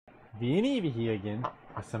Vinny here again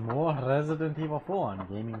for some more Resident Evil 4 on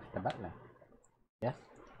Gaming with the Butler. Yes?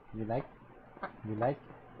 You like? You like?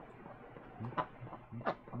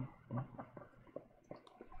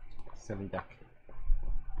 Silly duck.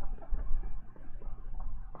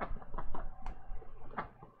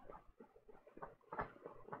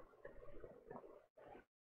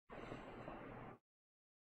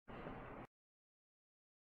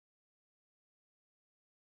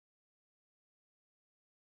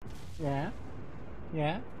 Yeah?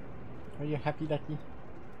 Yeah? Are you happy, Ducky?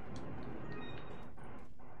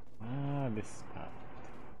 Ah, this part.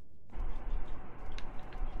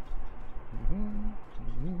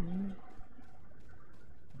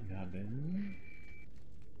 Garden.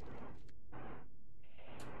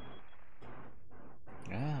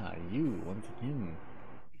 Ah, you once again.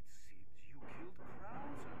 It seems you killed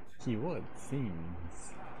Krauser. Keyword seems.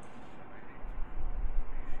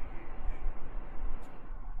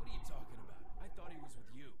 What are you talking about? I thought he was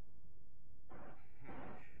with you.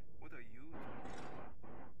 What are you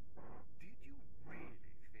talking about? Did you really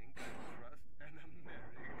think I trust an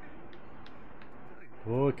American?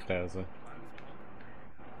 Poor Krauser. I was contemplating how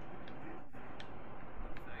to get rid of him.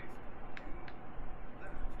 But thanks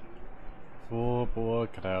to you, that's Poor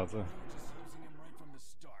Krauser. You were just using him right from the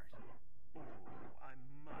start. Oh, I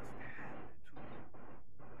must hand it to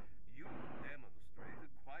you. You demonstrated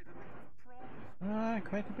quite a bit of promise. Ah,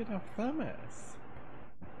 quite a bit of promise.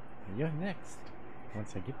 You're next.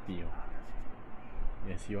 Once I get to you.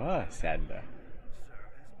 Yes, you are, Sander.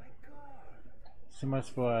 Serve as my guard. So much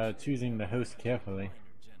for choosing the host carefully.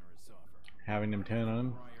 Generous offer. Having him turn on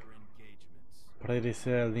him. Prior engagements. Pretty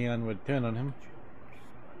sure Leon would turn on him.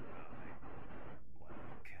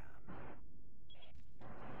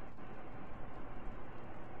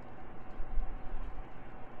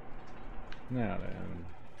 Now then.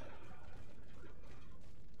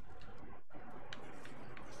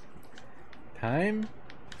 Time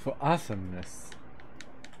for awesomeness.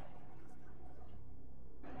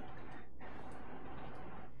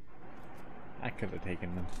 I could have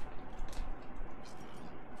taken them.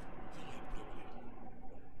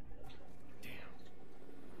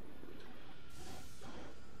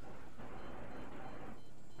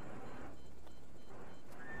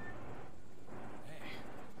 Hey,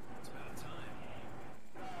 it's about time.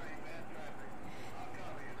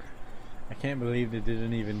 I can't believe they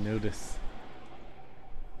didn't even notice.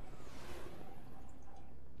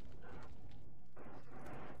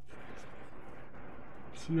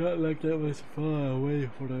 It's not like that was far away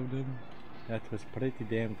from them. That was pretty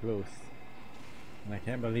damn close. And I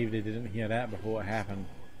can't believe they didn't hear that before it happened.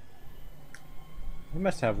 They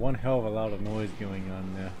must have one hell of a lot of noise going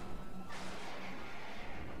on there.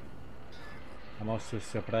 I'm also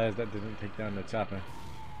surprised that didn't take down the chopper.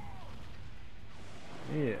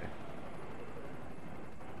 Yeah.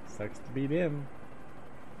 Sucks to be them.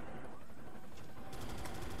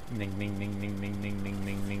 Ning ning ning ning ning ning ning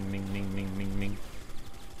ning ning ning ning ning ning ning.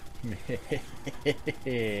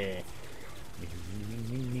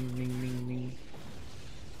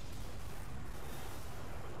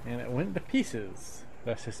 And it went to pieces.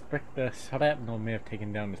 I suspect the shrapnel may have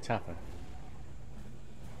taken down the chopper.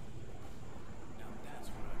 Now that's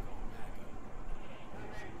what I call backup.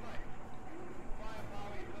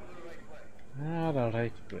 Ah, the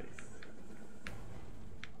right place.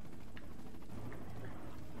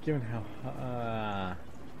 Given how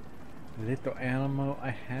little ammo I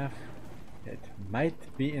have, it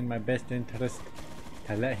might be in my best interest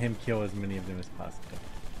to let him kill as many of them as possible.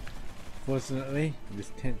 Fortunately,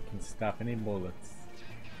 this tent can stop any bullets.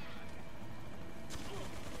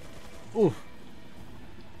 Oof!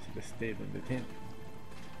 Should have stayed in the tent.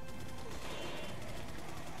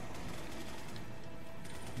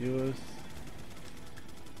 Use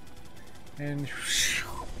and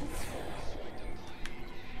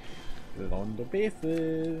on the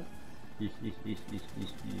bases.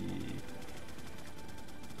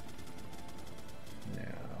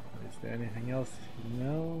 Now, is there anything else?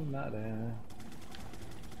 No, not there.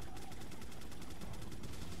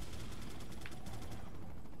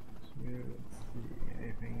 Let's see,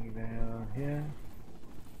 anything down here?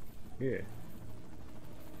 Here.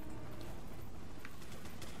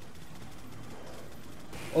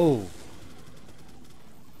 Oh!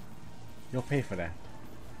 You'll pay for that.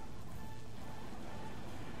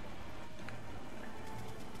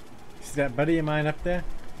 See that buddy of mine up there?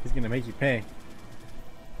 He's gonna make you pay.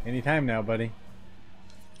 Anytime now, buddy.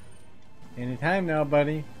 Anytime now,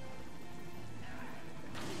 buddy.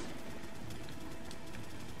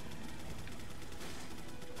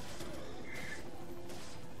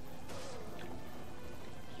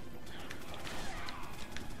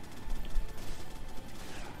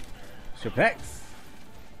 Suplex.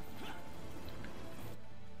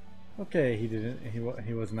 Okay, he didn't.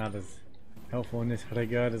 He was not as helpful in this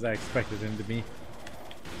regard as I expected him to be.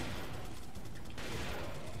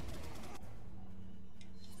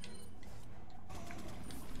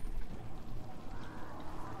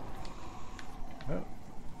 Oh.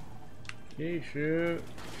 Okay, sure.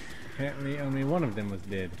 Apparently only one of them was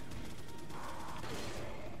dead.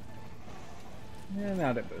 Yeah,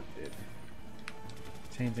 now they're both dead.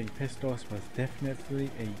 Changing pistols was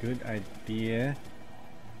definitely a good idea.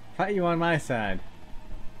 Fight you on my side.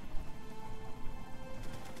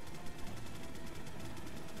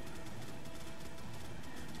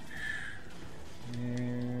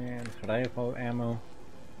 And rifle ammo.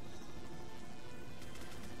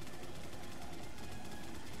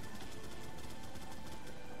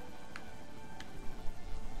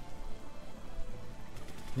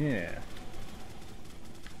 Yeah.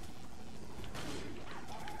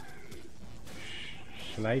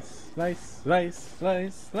 Slice, slice, slice,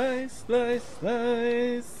 slice, slice, slice,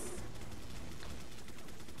 slice.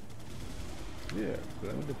 Yeah,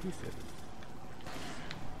 blown to pieces.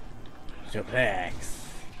 Suplex.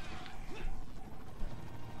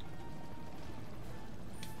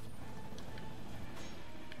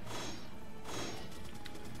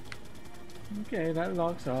 Okay, that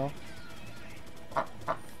locks off.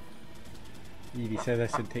 Evie says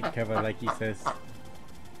I should take cover like he says.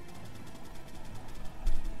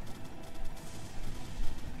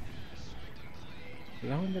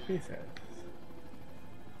 Blown to pieces.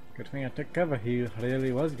 Good thing I took cover. He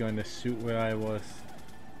really was going to shoot where I was.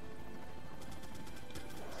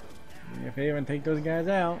 If I even take those guys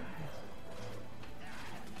out.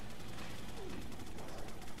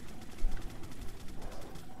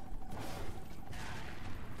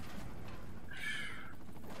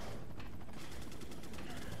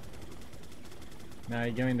 Now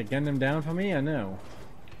you going to gun them down for me or no?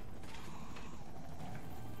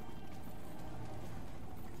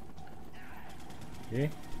 Okay.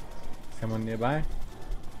 Someone nearby?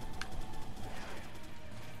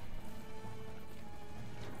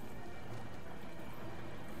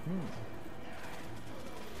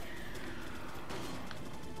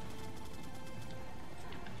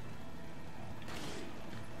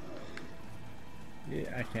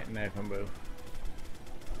 Yeah, I can't knife them both.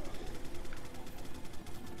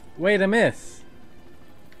 Wait, a miss!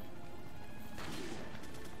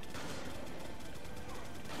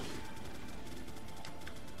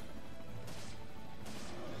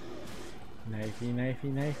 Knifey,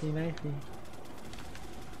 knifey, knifey, knifey.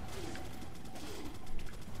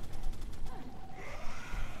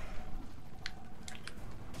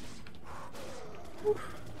 Whew,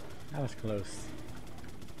 that was close.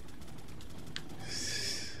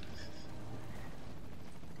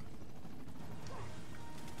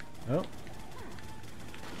 Oh.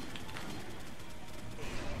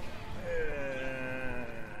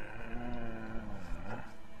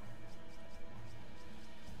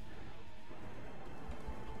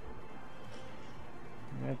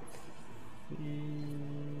 Let's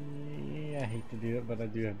see. I hate to do it, but I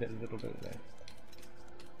do have that little bit left.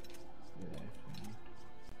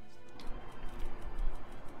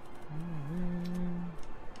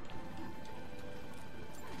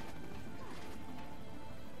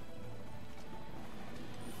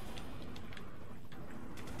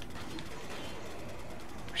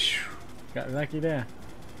 Got lucky there.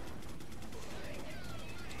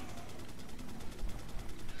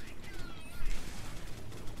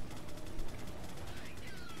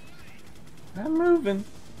 I'm moving.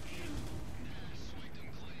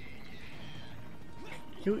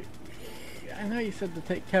 I know you said to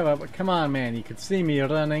take cover, but come on, man. You could see me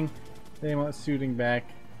running. They weren't shooting back.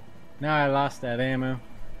 Now I lost that ammo.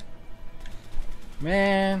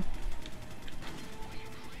 Man.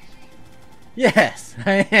 Yes,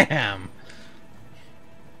 I am.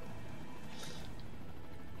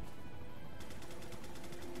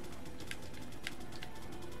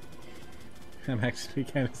 I'm actually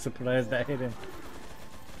kind of surprised I hit him.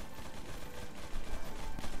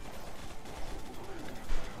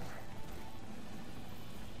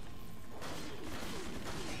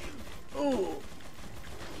 Oh!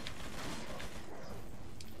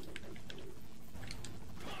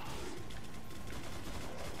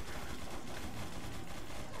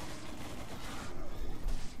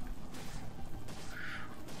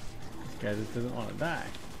 This guy just doesn't want to die.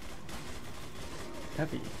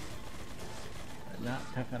 Heavy. Not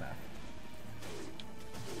tough enough.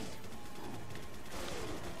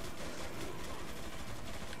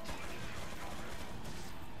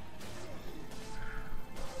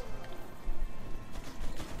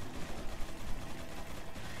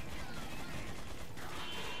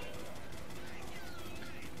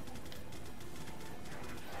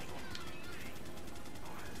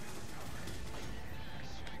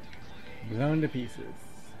 blown to pieces.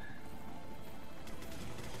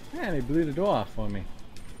 Man, they blew the door off for me.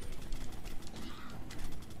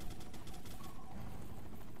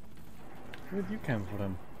 Where'd you come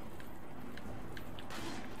from?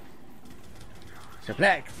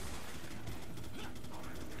 Suplex!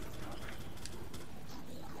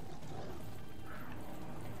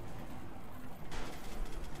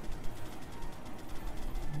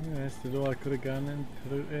 Yeah, that's the door I could have gone in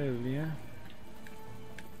through earlier.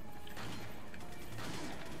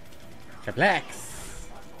 Suplex!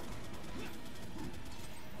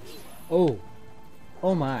 Oh!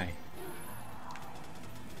 Oh my!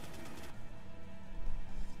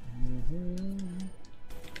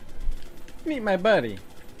 Meet my buddy!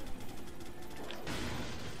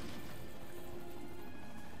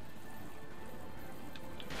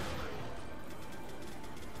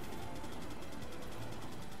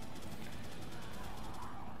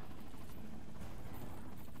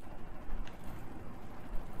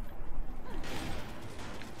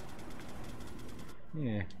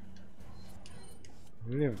 Yeah.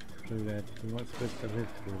 Lived through that. We weren't supposed to live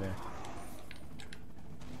through that.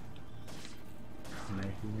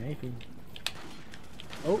 Knifey, knifey.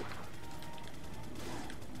 Oh!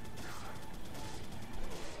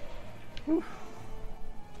 Whew.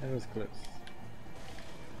 That was close.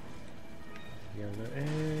 Yellow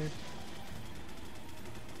edge.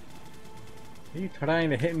 Are you trying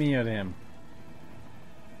to hit me or them?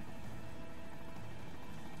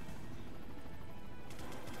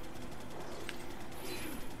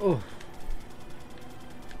 Oh!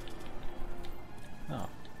 Oh,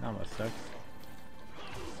 that almost sucks.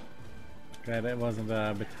 Glad that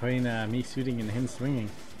wasn't between me shooting and him swinging.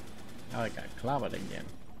 Now I got clobbered again.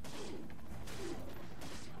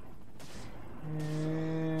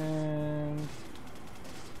 And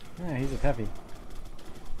yeah, he's a toughie.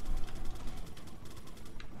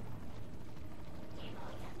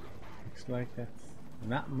 Looks like that's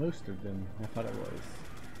not most of them. I thought it was.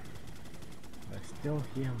 But I still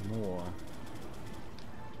hear more.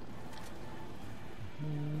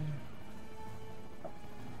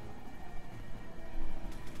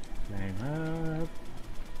 Climb up.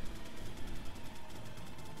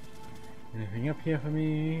 Anything up here for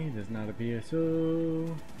me? Does not appear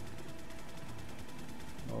so.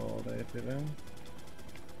 All the way up there.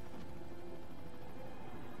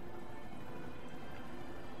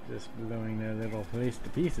 Just blowing their little place to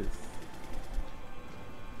pieces.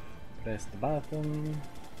 Press the button.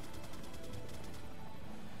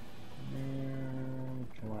 And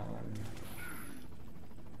come on.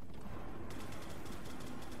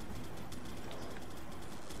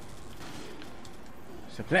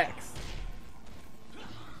 Suplex!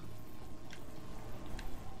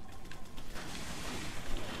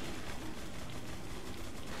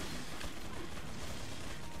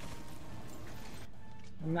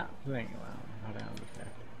 I'm not playing around with that.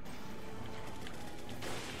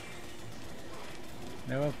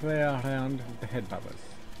 Never play around with the head bobbers.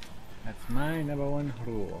 That's my #1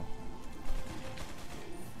 rule.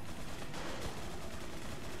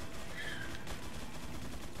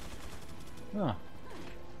 Oh.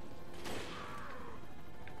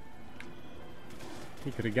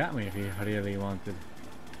 He could have got me if he really wanted.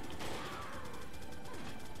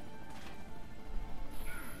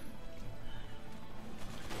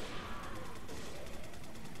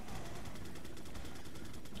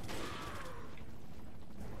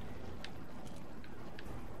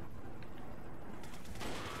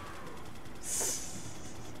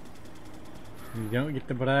 You don't get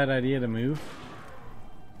the bright idea to move?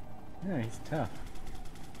 Yeah, he's tough.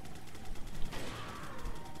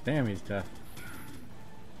 Damn, he's tough.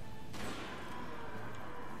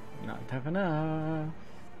 Not tough enough.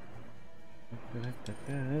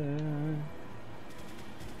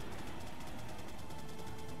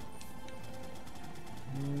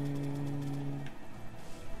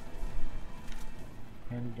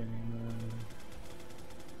 Handgun ammo.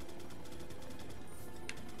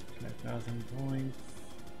 5,000 points.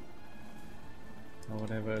 Or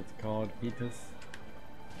whatever it's called, Peters.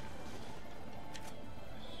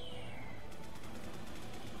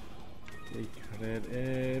 Sacred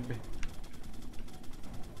Ebb.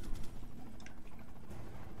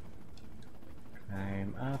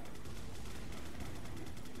 Climb up.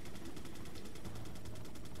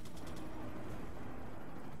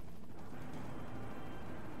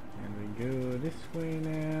 And we go this way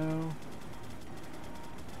now.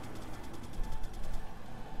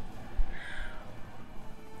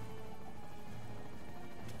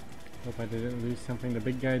 Hope I didn't lose something the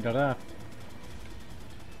big guy dropped.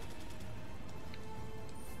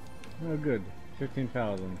 Oh good,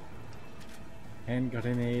 15,000. Hand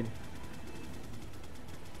grenade.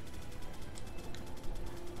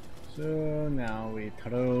 So now we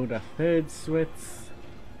throw the third switch.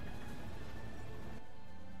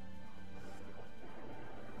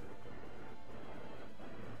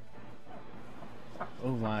 Oh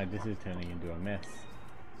my, this is turning into a mess.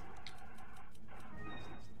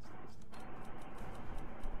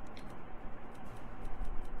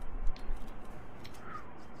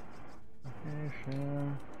 Okay,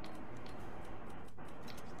 sure.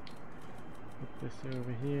 Put this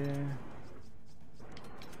over here.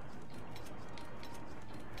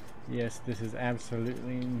 Yes, this is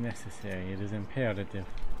absolutely necessary. It is imperative.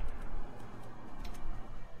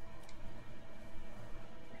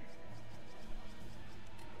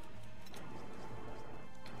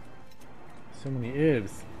 So many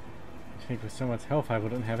herbs. I think with so much health I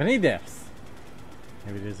wouldn't have any deaths.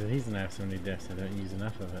 Maybe there's a reason I have so many deaths. I don't use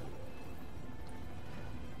enough of it.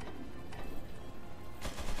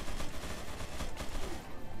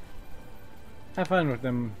 Have fun with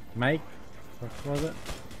them, Mike. What was it?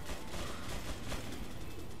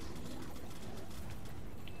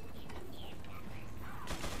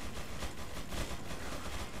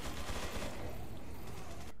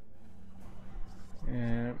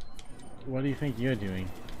 What do you think you're doing?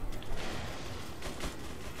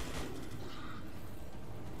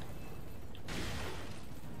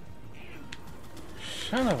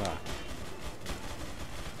 Son of a...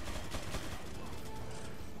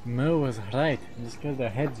 Mo was right. Just because their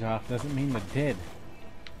heads are off doesn't mean they're dead.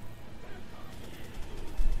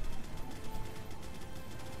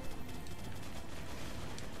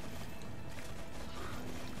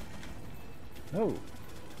 Oh.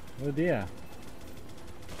 Oh dear.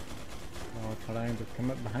 Oh, trying to come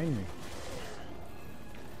up behind me.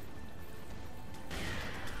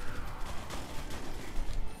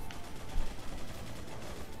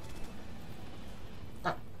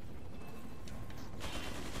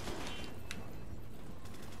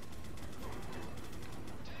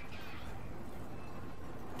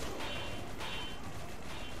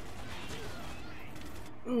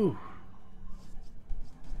 Ooh.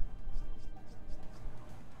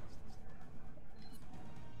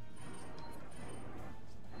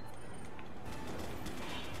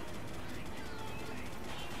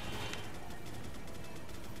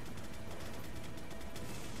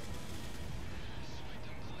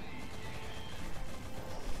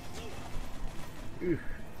 Ooh.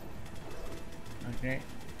 Okay.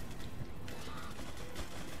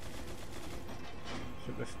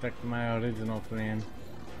 Should have stuck to my original plan.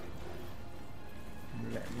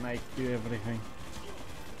 Let Mike do everything.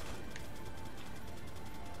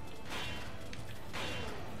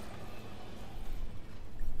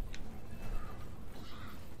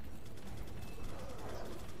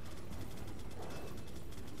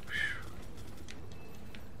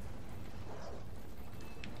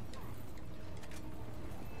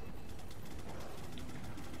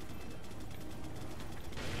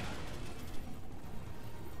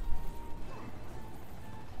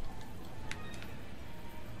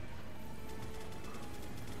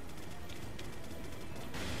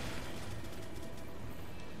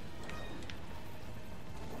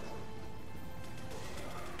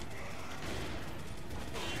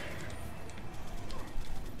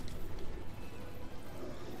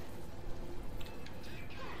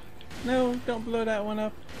 No, don't blow that one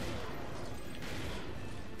up.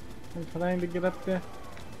 I'm trying to get up there.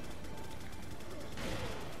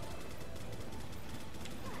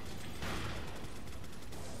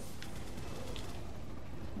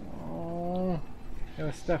 Oh, there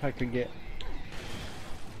was stuff I could get.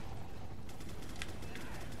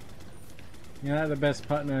 You're not the best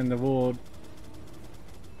partner in the world.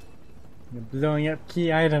 You're blowing up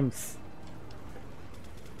key items.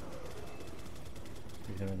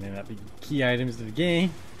 They may not be key items to the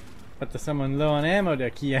game, but to someone low on ammo,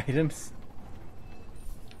 they're key items.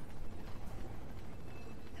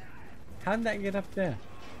 How'd that get up there?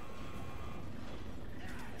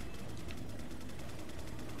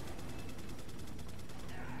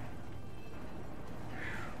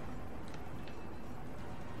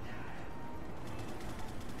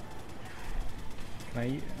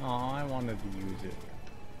 Oh, I wanted to use it.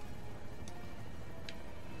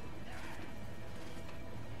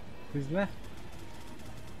 Who's left?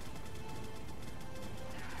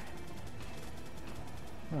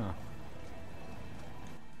 Oh.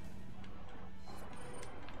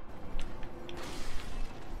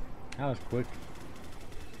 That was quick.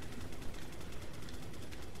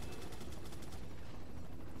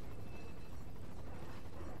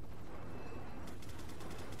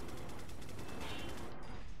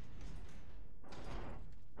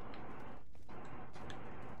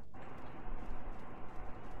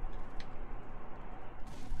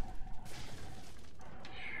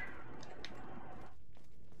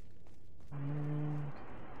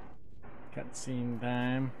 Cutscene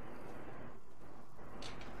time.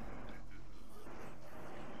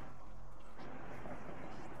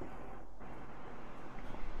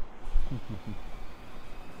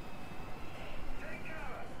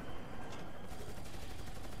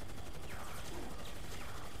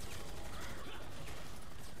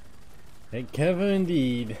 Take cover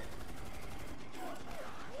indeed.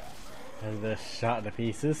 As they're shot to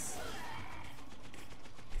pieces.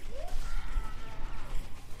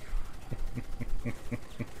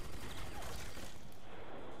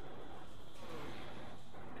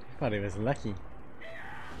 Thought he was lucky.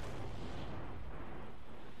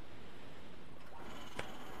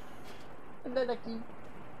 Hello, lucky.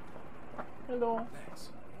 Hello. Thanks.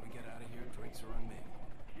 When we get out of here, drinks are on me.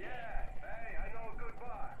 Yeah, hey, I know a good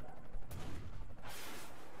bar.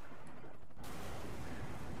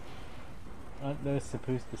 Aren't those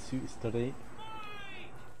supposed to suit straight?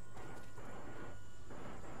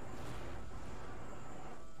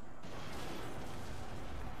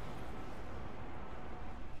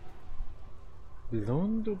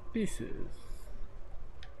 Blown to pieces.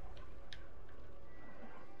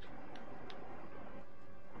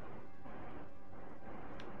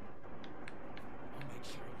 I'll make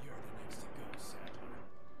sure you're the next to go, Sadler.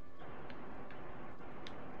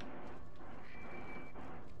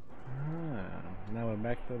 Ah, now we're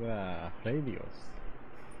back to the radios.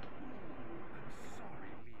 I'm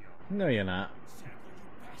sorry, Leo. No, you're not. Sadler,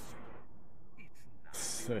 you bastard.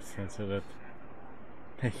 It's not So your censored. Sadler.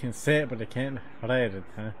 They can say it, but they can't write it,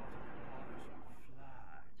 huh? Orders will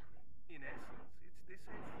fly. In essence, it's the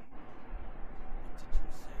same thing. What did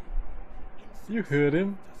you say? You heard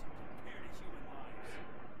him. Doesn't compare to human lives.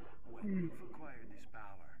 When you've acquired this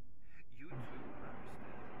power, you too will understand.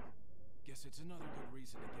 Guess it's another good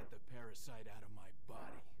reason to get the parasite out of my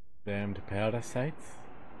body. Damned parasites.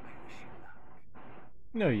 I wish you luck.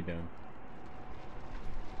 No, you don't.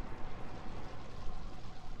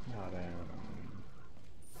 Not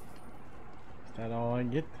Is that all I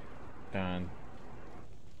get? Done.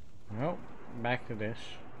 Well, back to this.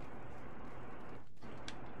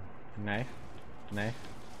 Knife. Knife.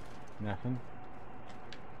 Nothing.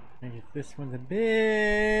 I guess this one's a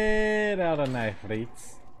bit out of knife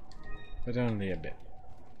rates. But only a bit.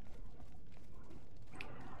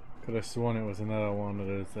 Could have sworn it was another one of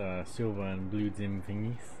those silver and blue dim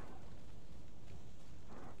thingies.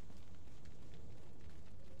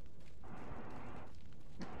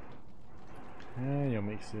 You'll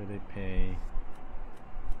make sure they pay.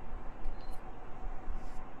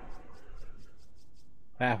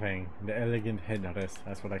 That thing, the elegant headrest,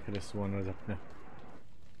 that's what I could have sworn was up there.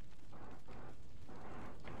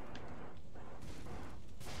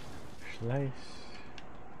 Slice.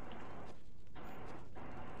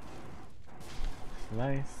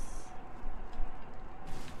 Slice.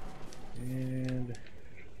 And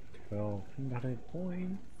 1200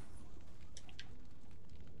 points.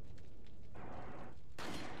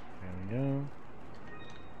 There we go.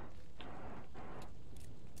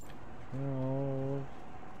 12.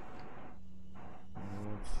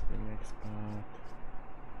 What's the next part?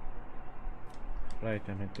 Right, I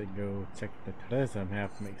meant to go check the treasure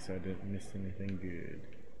map, make sure I didn't miss anything good.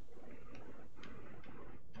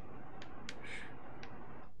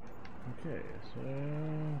 Okay, so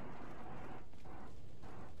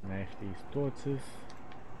knife these torches.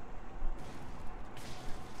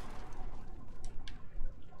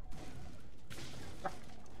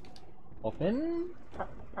 Open.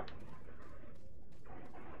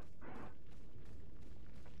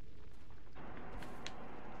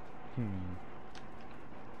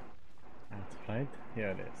 That's right, here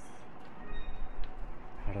it is.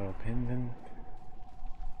 Pearl pendant.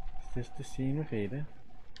 Is this the scene with Ada?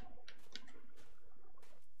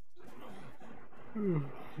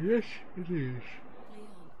 Yes, it is. Leon,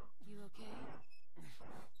 you okay?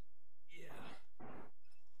 Yeah.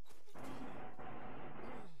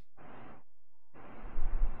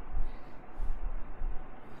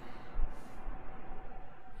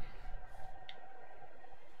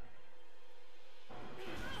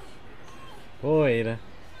 Oh, Ada.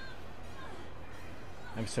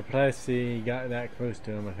 I'm surprised he got that close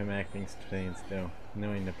to him with him acting strange still,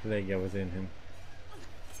 knowing the plague that was in him.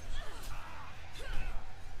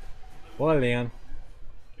 Boy, Leon.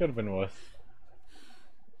 Could have been worse.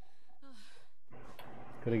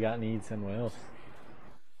 Could have gotten Ede somewhere else.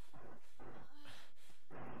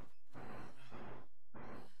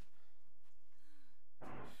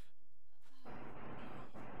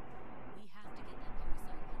 We have to get that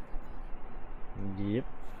parasite out of her body. Yep.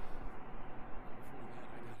 Before that,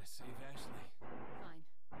 I gotta save Ashley. Fine.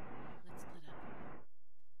 Let's split up.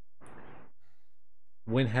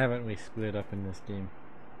 When haven't we split up in this game?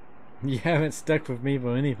 You haven't stuck with me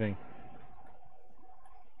for anything.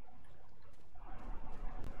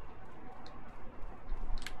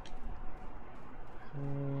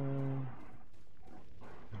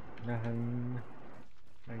 Nothing.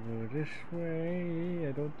 I go this way.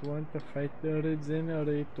 I don't want to fight the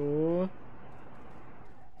generator.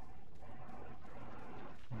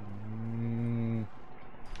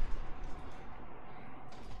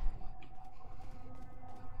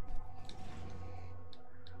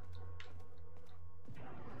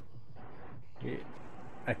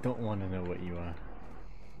 I don't want to know what you are.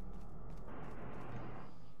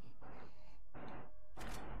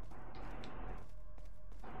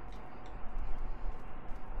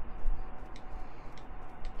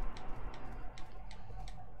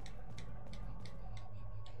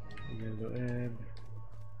 Yellow egg.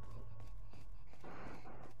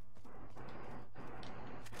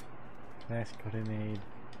 Flash grenade.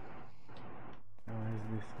 How is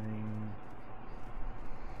this thing?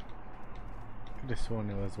 Could have sworn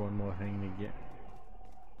there was one more thing to get.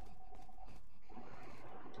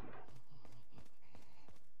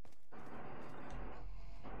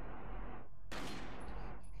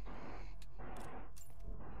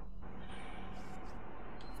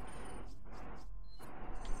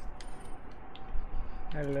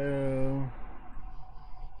 Hello.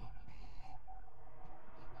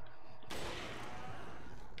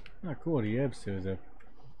 Oh cool, the episode's up.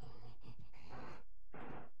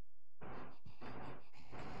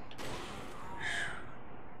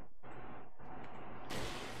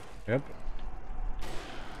 Yep.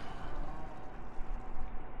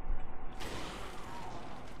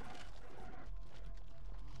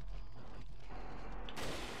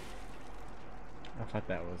 I thought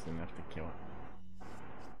that was enough to kill it.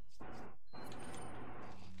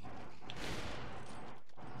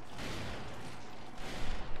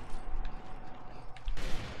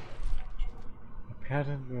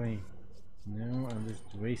 Apparently, no, I'm just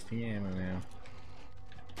wasting ammo now.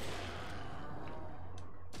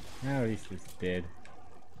 Now at least it's dead.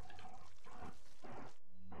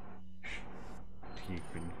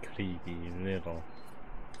 Stupid, creepy little.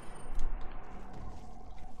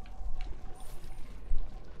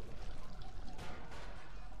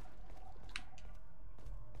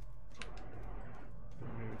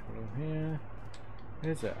 Here.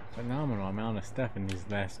 There's a phenomenal amount of stuff in these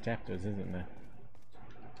last chapters, isn't there?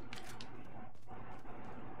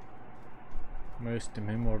 Most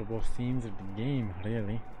memorable scenes of the game,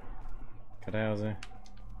 really. Krauser,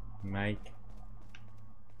 Mike,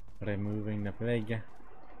 removing the plague,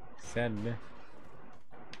 Sad,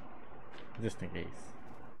 just in case.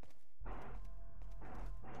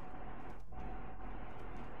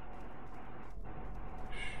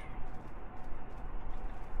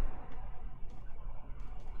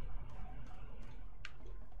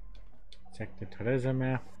 Check the treasure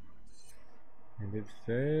map, and it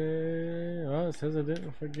says, oh, it says I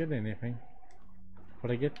didn't forget anything.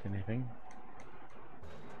 Forget anything.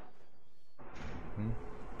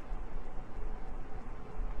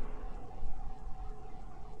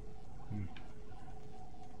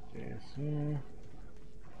 Yes, yeah.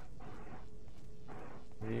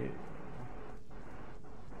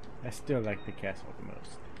 I still like the castle the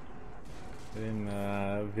most. In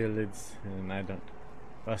village, and I don't.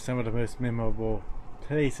 Well, some of the most memorable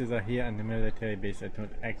places are here in the military base. I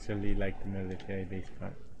don't actually like the military base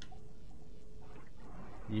part.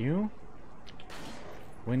 You?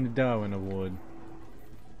 Win the Darwin Award.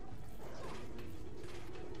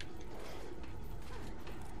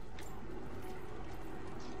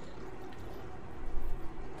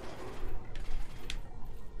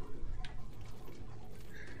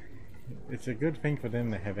 It's a good thing for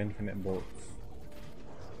them to have infinite bolts.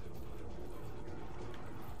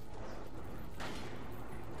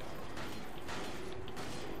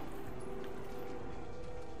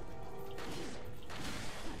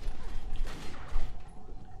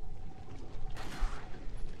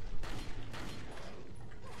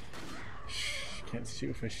 Can't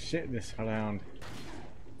shoot for shit this round.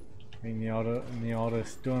 I mean, the auto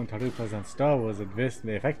stormtroopers on Star Wars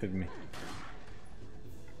adversely affected me.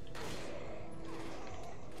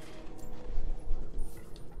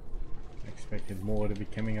 I expected more to be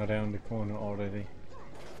coming around the corner already.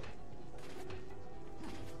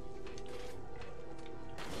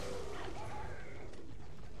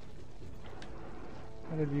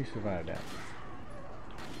 How did you survive that?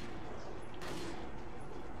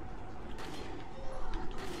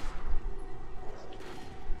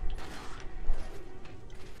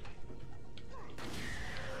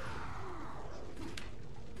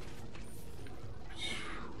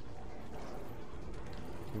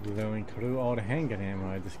 blowing through all the handgun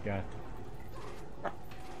ammo I just got.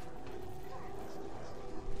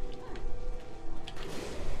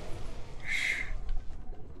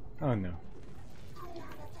 Oh no.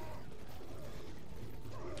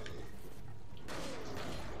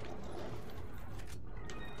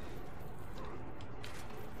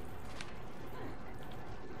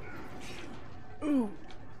 Ooh.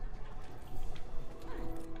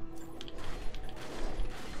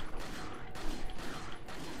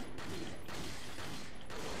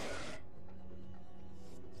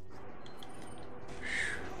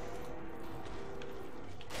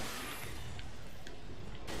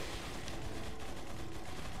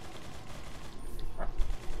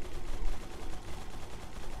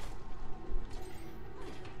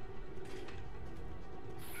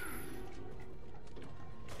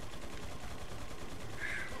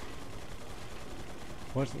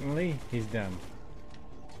 Fortunately, he's done.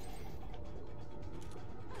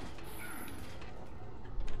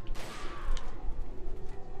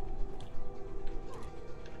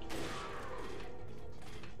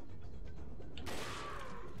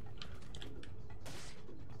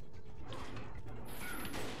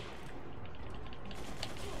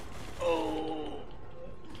 Oh!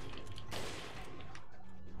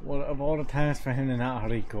 Well, of all the times for him to not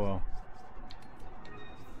recoil.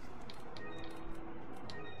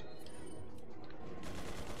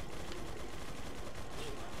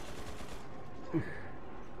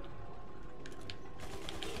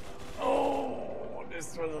 Oh,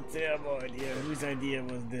 this was a terrible idea. Whose idea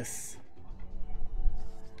was this?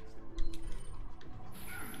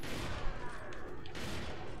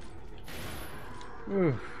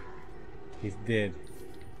 Oof. He's dead.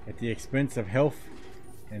 At the expense of health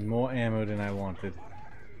and more ammo than I wanted.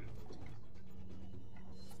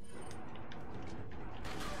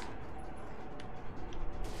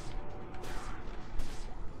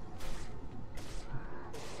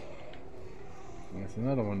 There's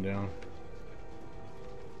another one down.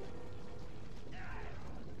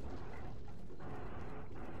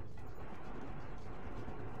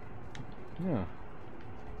 Yeah.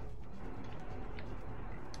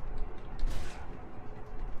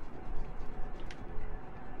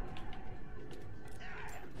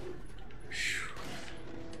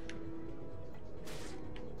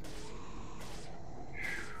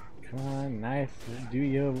 Come on, nice. Do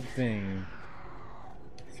your thing.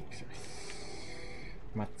 Success.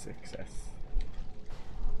 Not success.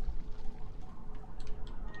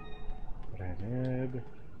 Red.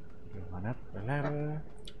 Going up the ladder.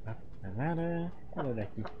 Up the ladder. Hello,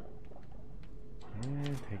 Becky.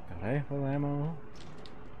 And take the rifle ammo.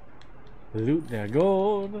 Loot their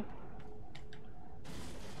gold.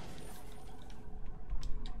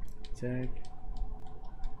 Check.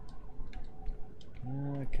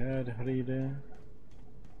 Card reader.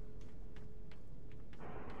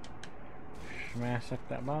 Smash up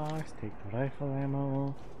that box. Take the rifle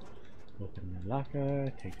ammo. Open the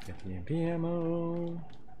locker. Take the TMP ammo.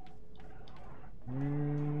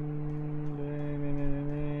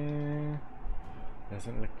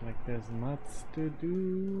 Doesn't look like there's much to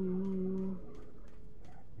do.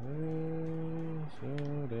 So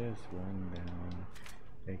there's one down.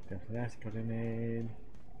 Take the flash grenade.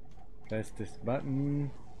 Press this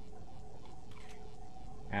button.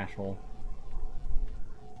 Asshole.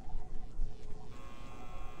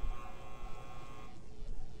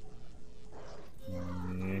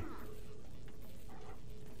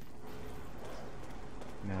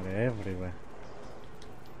 Now they're everywhere.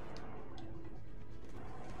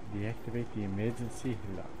 Deactivate the emergency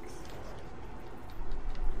locks.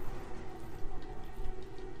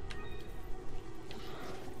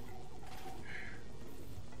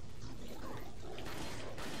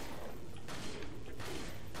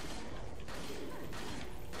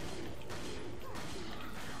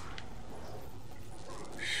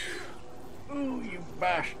 Ooh, you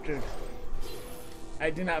bastard! I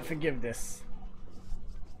do not forgive this.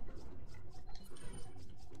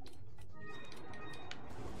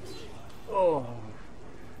 Oh,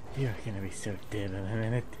 you're gonna be so dead in a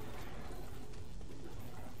minute.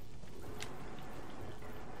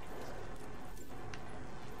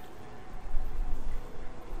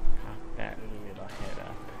 Pop that little head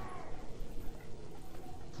up.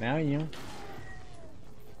 Now you.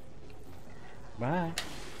 Bye.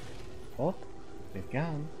 Oh, they've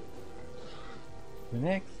gone. The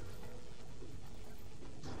next.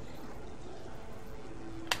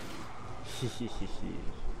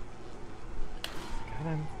 Got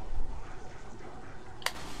him.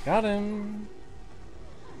 Got him.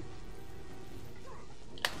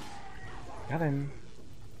 Got him.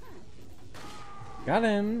 Got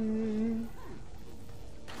him.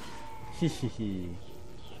 Hehehe.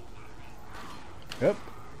 Oop.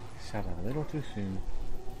 Shot a little too soon.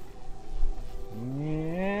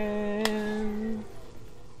 And...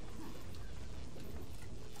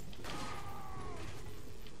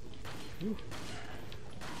 Ooh.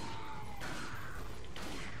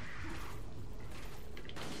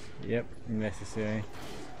 Yep, necessary.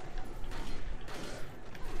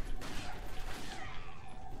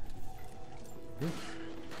 Ooh.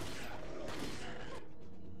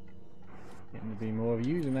 Getting to be more of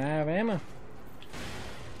you than I have ammo.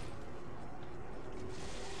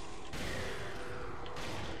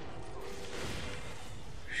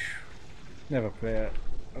 Never play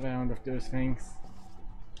around with those things.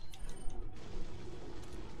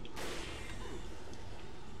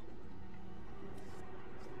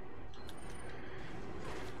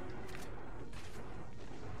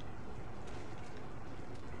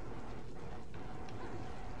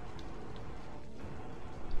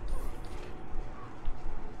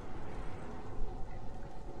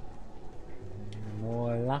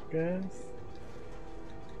 More lockers.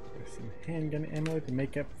 There's some handgun ammo to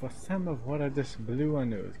make up for some of what I just blew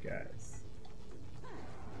on those guys.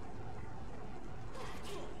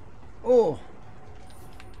 Oh!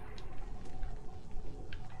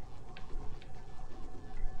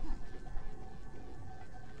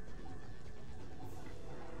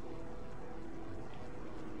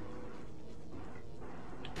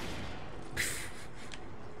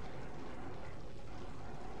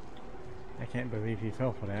 I can't believe he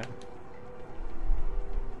fell for that.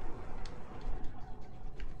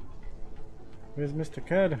 Where's Mr.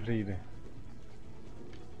 Curdfried?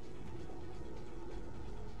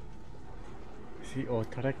 Is he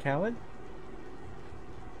ultra coward?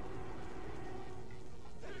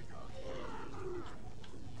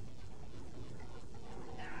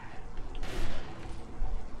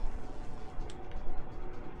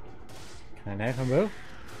 Can I knife him both?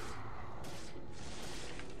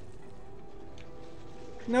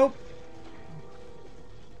 Nope.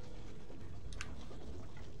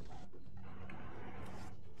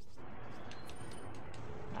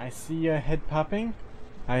 I see your head popping.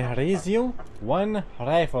 I raise you one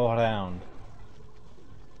rifle round.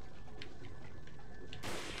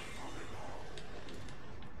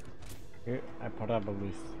 I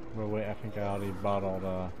probably will wait. I think I already bought all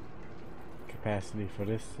the capacity for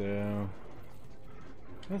this, so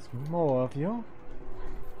there's more of you.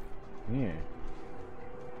 Yeah.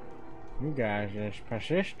 You guys are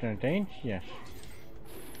persistent, ain't you?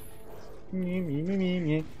 Me me me me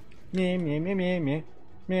me me me me me me.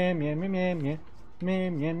 Meh meh meh meh meh meh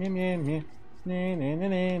meh meh meh meh nah nah nah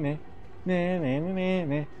nah nah nah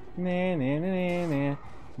nah nah nah nah nah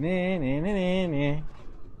nah nah nah nah nah.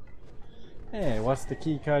 Hey, what's the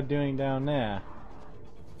key card doing down there?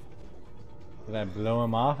 Did I blow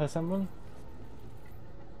him off or something?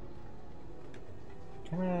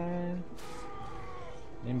 Come on.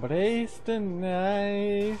 Embrace the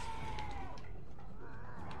knife.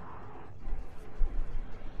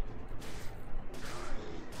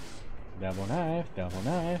 Double knife, double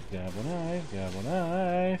knife, double knife, double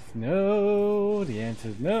knife. No, the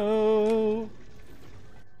answer's no.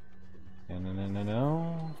 No, no, no, no,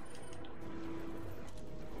 no.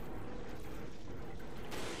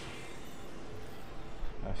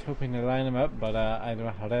 I was hoping to line them up, but I'd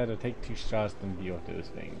rather take 2 shots than deal with those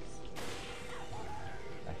things.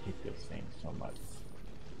 I hate those things so much.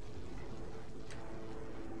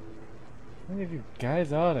 How many of you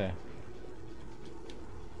guys are there?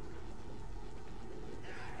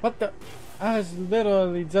 What the? I was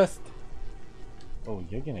literally just... Oh,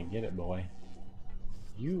 you're gonna get it, boy.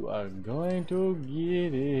 You are going to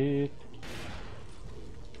get it.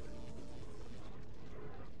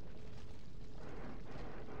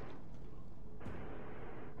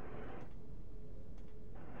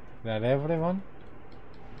 Is that everyone?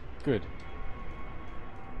 Good.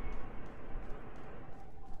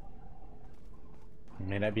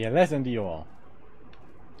 May that be a lesson to you all.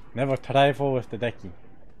 Never trifle with the decky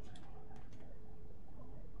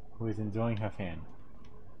who is enjoying her fan.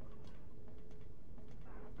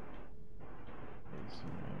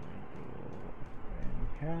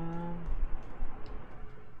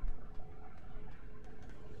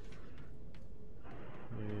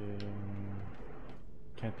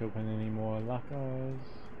 Can't open any more lockers.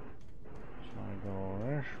 So I go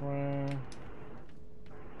this way.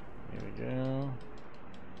 Here we go.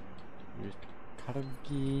 Use the card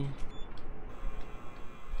key.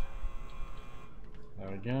 There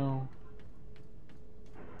we go.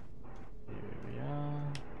 Here we are.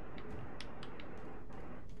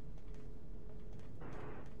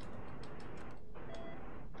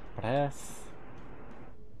 Press.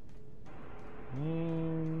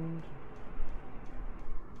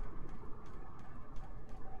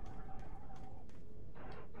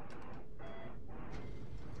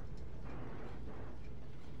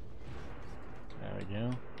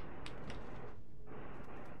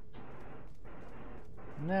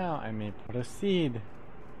 proceed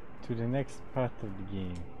to the next part of the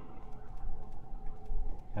game.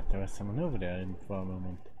 Thought there was someone over there for a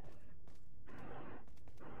moment.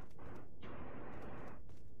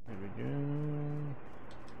 There we go.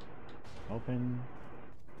 Open.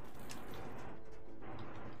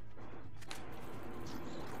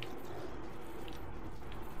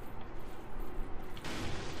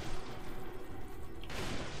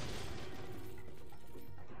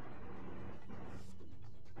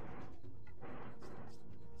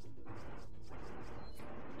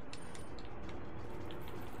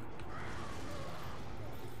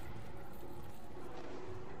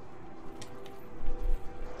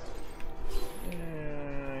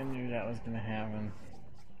 I knew that was gonna happen.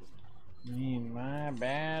 My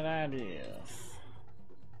bad ideas.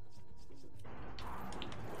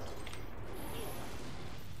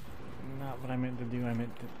 Not what I meant to do, I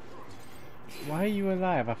meant to... Why are you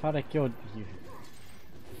alive? I thought I killed you.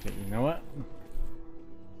 But you know what?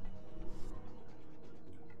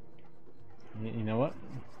 You know what?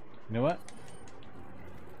 You know what?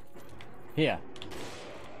 Here.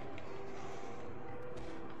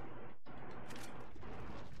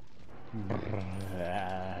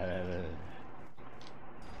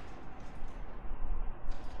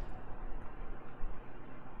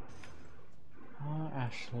 Oh,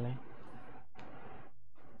 Ashley.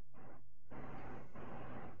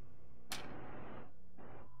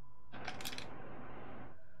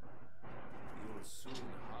 You'll soon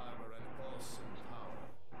harbor an awesome power.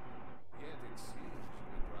 Yet it seems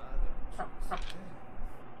you'd rather choose death.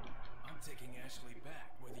 I'm taking Ashley back,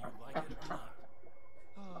 whether you like it or not.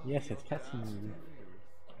 Yes, it's cutscene.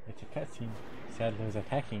 It's a cutscene. Sadler's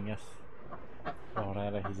attacking us. Or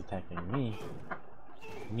rather, he's attacking me.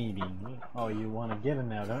 Me being me. Oh, you want to get him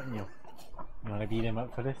now, don't you? You want to beat him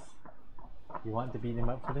up for this? You want to beat him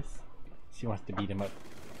up for this? She wants to beat him up.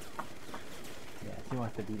 Yeah, she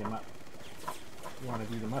wants to beat him up. You want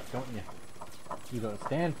to beat him up, don't you? You don't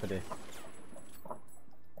stand for this.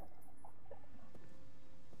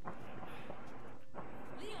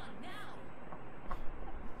 Leon, now!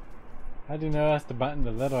 How do you know that's the button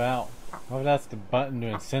to let her out? What if that's the button to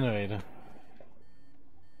incinerate her?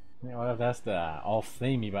 What if that's the all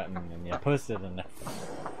flamey button and you push it and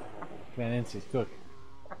man in she's cooked?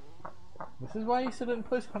 This is why you shouldn't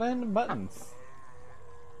push random buttons.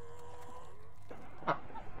 I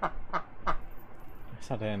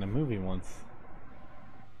saw that in a movie once.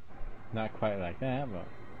 Not quite like that, but...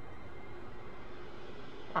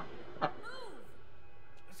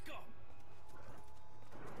 Let's go.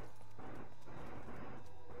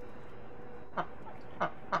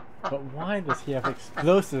 But why does he have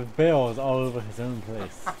explosive barrels all over his own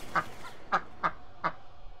place?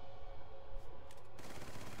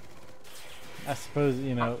 I suppose,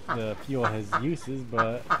 you know, the fuel has uses,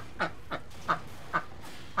 but...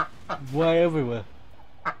 why everywhere?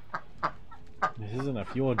 This isn't a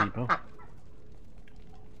fuel depot.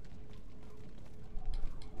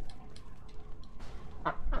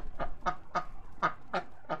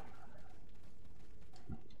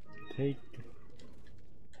 Take...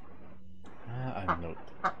 a note.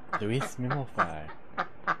 Luis Memo 5.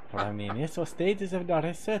 From the initial stages of the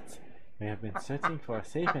research, we have been searching for a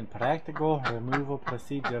safe and practical removal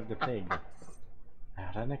procedure of the plague.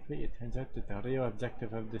 Ironically, it turns out that the real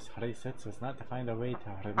objective of this research was not to find a way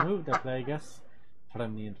to remove the plagueis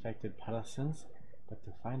from the infected persons, but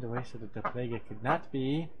to find a way so that the plague could not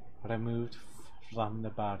be removed from the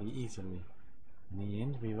body easily. In the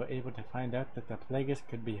end, we were able to find out that the plagueis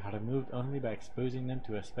could be removed only by exposing them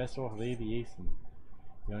to a special radiation.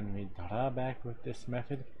 The only drawback with this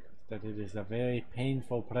method is that it is a very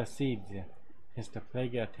painful procedure. As the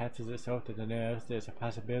plague attaches itself to the nerves, there is a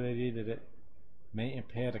possibility that it may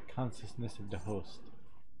impair the consciousness of the host.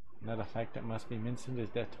 Another fact that must be mentioned is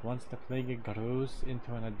that once the plague grows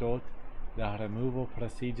into an adult, the removal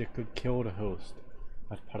procedure could kill the host.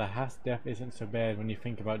 But perhaps death isn't so bad when you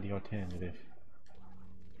think about the alternative.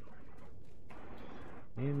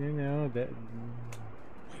 You know that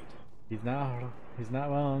he's not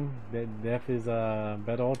wrong. That death is a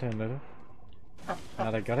better alternative.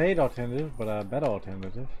 Not a great alternative, but a better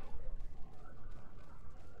alternative.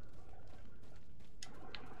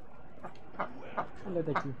 Hello,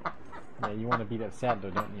 thank you. Yeah, you want to beat up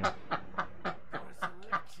Sadler, don't you?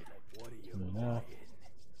 You know.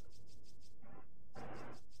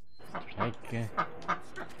 Strike.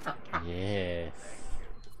 Yes.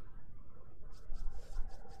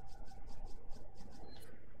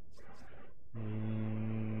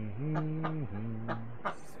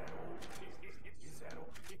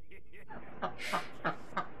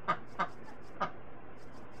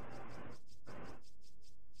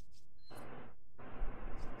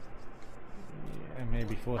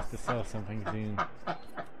 to sell something soon.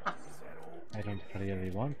 I don't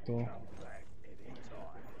really want to.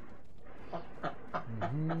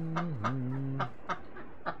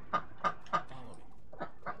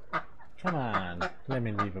 Come on, let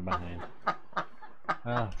me leave her behind.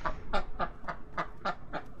 Ah,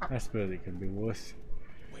 I suppose it could be worse.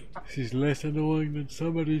 She's less annoying than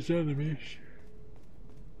some of these enemies.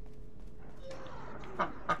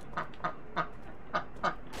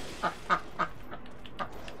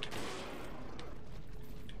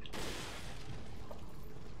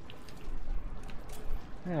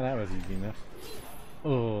 Yeah, that was easy enough.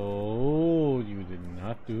 Oh, you did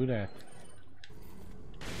not do that.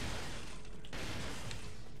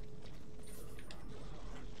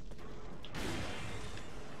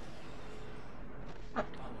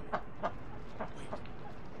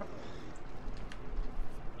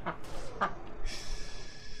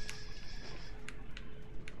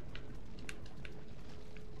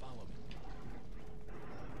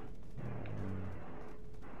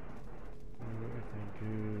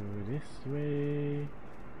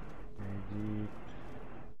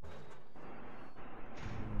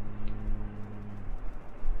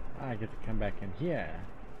 I get to come back in here.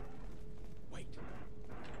 Wait.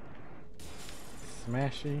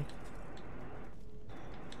 Smashy.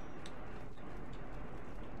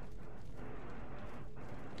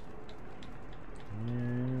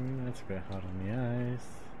 That's a bit hard on the eyes.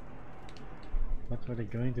 What were they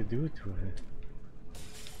going to do to her?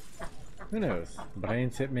 Who knows?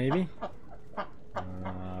 Brain set maybe?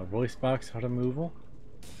 Voice box removal?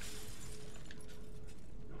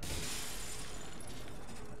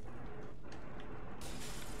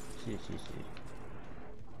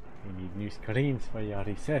 You need new screens for your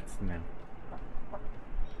resets now.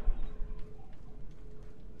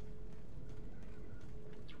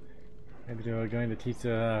 Maybe they were going to teach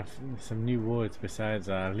some new words besides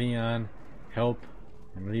Leon, help.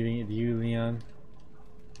 I'm leaving it to you, Leon.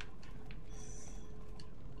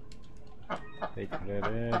 Take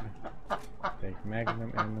red, take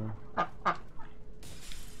magnum ammo.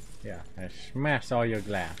 Yeah, I smash all your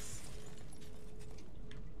glass.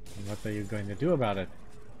 And what are you going to do about it?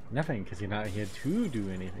 Nothing, because you're not here to do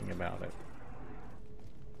anything about it.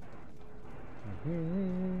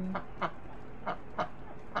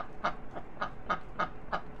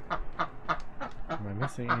 Am I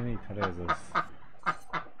missing any Teresa's?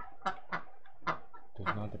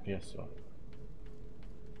 Does not appear so.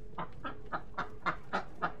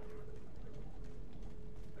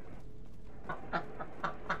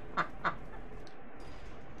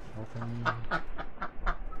 Open.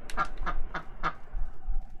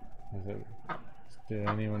 Is there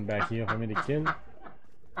anyone back here for me to kill?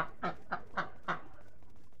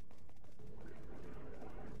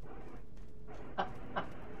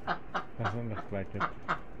 Doesn't look like it.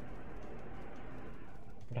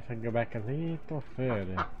 What if I go back a little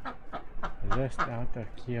further? Just out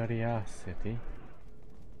of curiosity.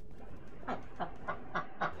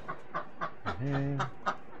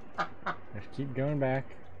 Just keep going back.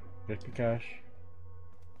 Just because.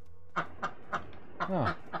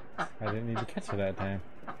 Oh, I didn't need to catch her that time.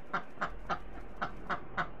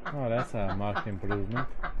 Oh, that's a marked improvement.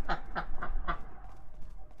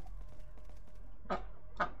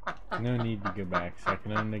 No need to go back, so I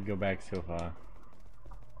can only go back so far.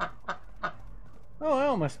 Oh, I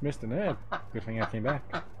almost missed an herb. Good thing I came back.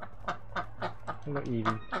 Hello, Edie.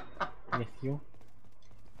 Yes, you?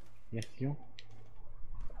 Yes, you?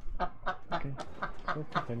 Okay, so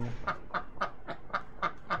continue.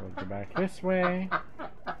 We'll go back this way.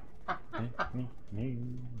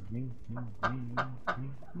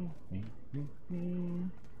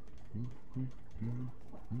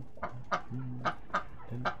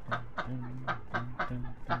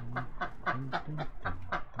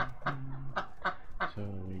 So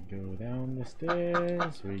we go down the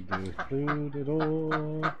stairs, we go through the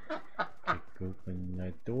door, kick open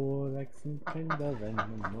the door like some kind of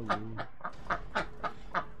animal.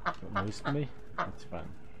 Don't most of me, that's fun.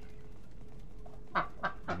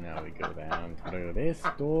 And now we go down through this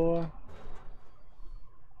door.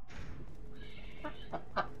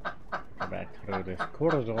 Go back through this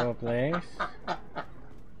corridor place.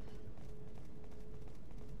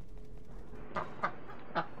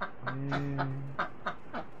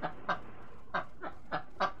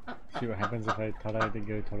 See what happens if I try to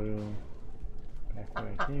go through back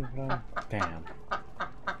where I came from. Damn.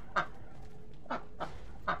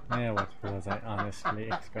 Yeah, what was I honestly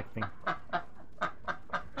expecting?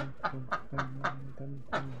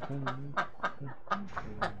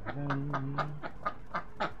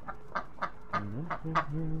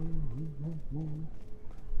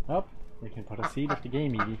 Up, we can proceed with the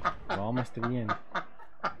game, Evie. We're almost to the end.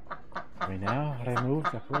 We now remove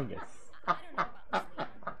the fungus. I don't know about this,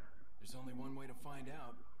 Leon. There's only one way to find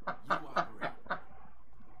out. You operate.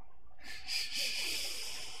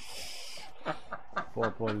 Poor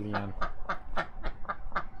boy Leon. You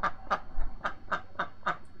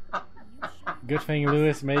sure? Good thing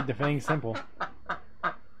Lewis made the thing simple.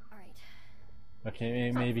 Alright.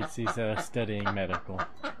 Okay, maybe she's studying medical.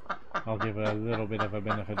 I'll give her a little bit of a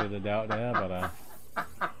benefit of the doubt there, but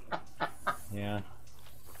yeah.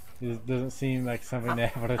 This doesn't seem like something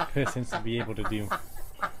the average person should be able to do.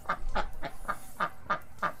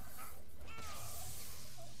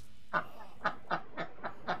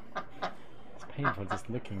 It's painful just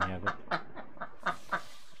looking at it.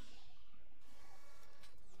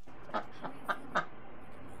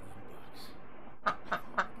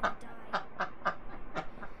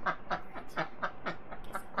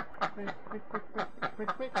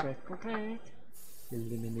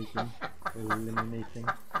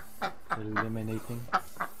 Eliminating.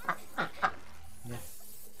 Yes,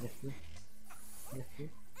 yes,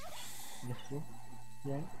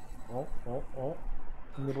 yeah. Oh.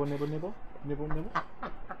 Nibble.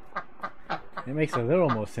 It makes a little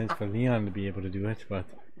more sense for Leon to be able to do it, but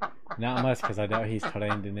not much because I doubt he's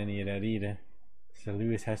trained in any of that either. So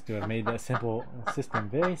Lewis has to have made that simple system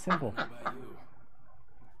very simple. How about you?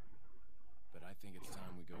 But I think it's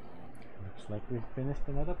time we go home. Looks like we've finished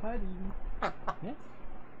another party. Yes?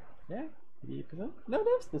 Yeah? No,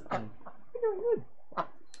 that's this time. We're doing good. I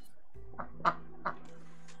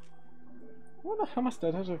wonder how much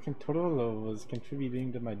that other controller was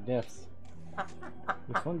contributing to my deaths.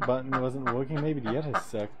 If one button wasn't working, maybe the other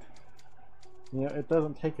sucked. You know, it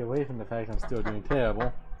doesn't take away from the fact I'm still doing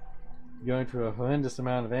terrible. Going through a horrendous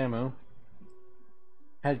amount of ammo.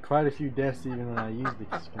 Had quite a few deaths even when I used the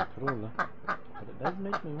controller. But it does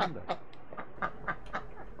make me wonder.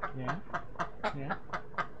 Yeah.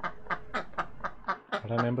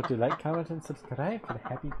 Remember to like, comment, and subscribe for the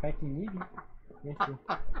happy cracking movie.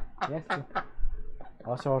 Yes.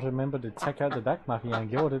 Also remember to check out the Dark Mafia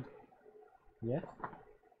and Gilded. Yes.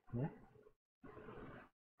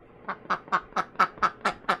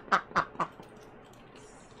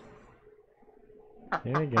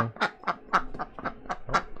 Here we go.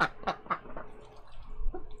 Oh.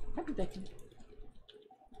 Happy Becky.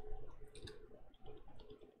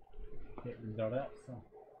 Get these all out, so.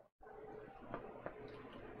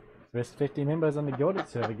 First 50 members on the Gilded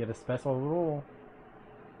server get a special rule.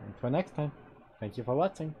 Until next time, thank you for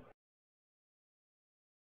watching.